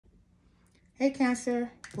Hey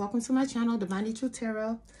Cancer, welcome to my channel, Divinely True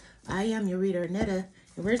Tarot. I am your reader, Netta,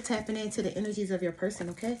 and we're tapping into the energies of your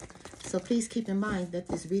person, okay? So please keep in mind that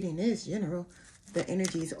this reading is general. The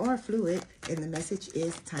energies are fluid, and the message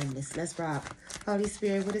is timeless. Let's rock. Holy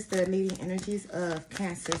Spirit, what is the leading energies of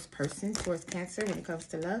Cancer's person towards Cancer when it comes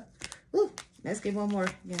to love? Ooh, let's get one more.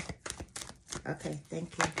 Yeah. Okay,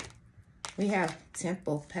 thank you. We have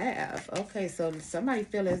Temple Path. Okay, so somebody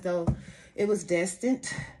feel as though it was destined.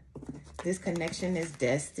 This connection is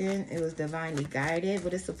destined. It was divinely guided.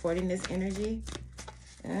 What is supporting this energy?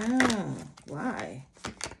 Oh, why?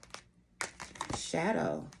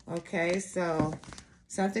 Shadow. Okay, so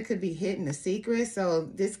something could be hidden, a secret.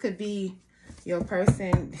 So this could be your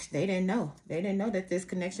person. They didn't know. They didn't know that this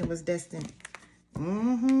connection was destined.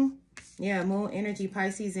 Yeah, Moon energy,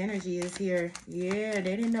 Pisces energy is here. Yeah,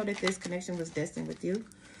 they didn't know that this connection was destined with you.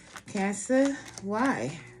 Cancer,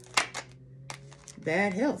 why?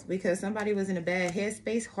 Bad health, because somebody was in a bad head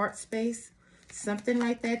space, heart space, something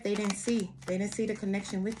like that. They didn't see. They didn't see the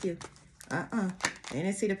connection with you. They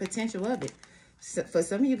didn't see the potential of it. So for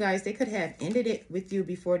some of you guys, they could have ended it with you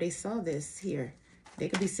before they saw this here. They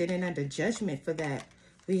could be sitting under judgment for that.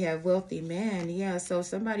 We have wealthy man. Yeah, so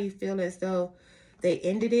somebody feel as though they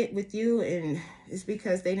ended it with you, and it's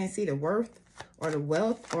because they didn't see the worth or the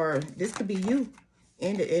wealth, or this could be you.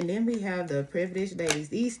 And then we have the privileged ladies.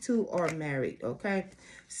 These two are married, okay?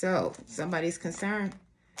 So somebody's concerned.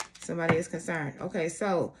 Somebody is concerned. Okay,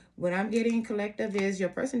 so what I'm getting collective is your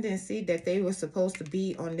person didn't see that they were supposed to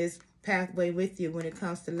be on this pathway with you when it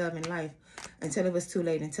comes to love and life until it was too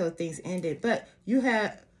late, until things ended. But you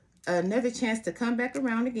had another chance to come back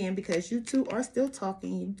around again because you two are still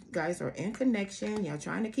talking. You guys are in connection. Y'all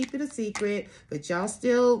trying to keep it a secret, but y'all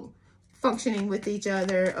still functioning with each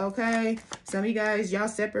other, okay? Some of you guys, y'all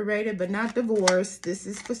separated but not divorced. This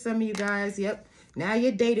is for some of you guys. Yep, now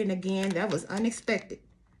you're dating again. That was unexpected,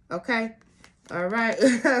 okay? All right.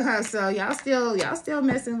 So y'all still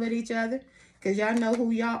messing with each other because y'all know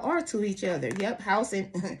who y'all are to each other. Yep, house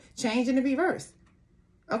and change in the reverse.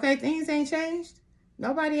 Okay, things ain't changed.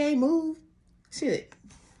 Nobody ain't moved. Shit,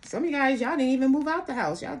 some of you guys, y'all didn't even move out the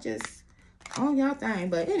house. Y'all just on y'all thing.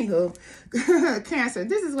 But anywho, Cancer,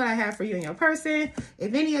 this is what I have for you and your person.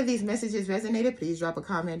 If any of these messages resonated, please drop a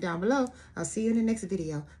comment down below. I'll see you in the next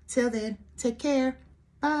video. Till then, take care.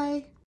 Bye.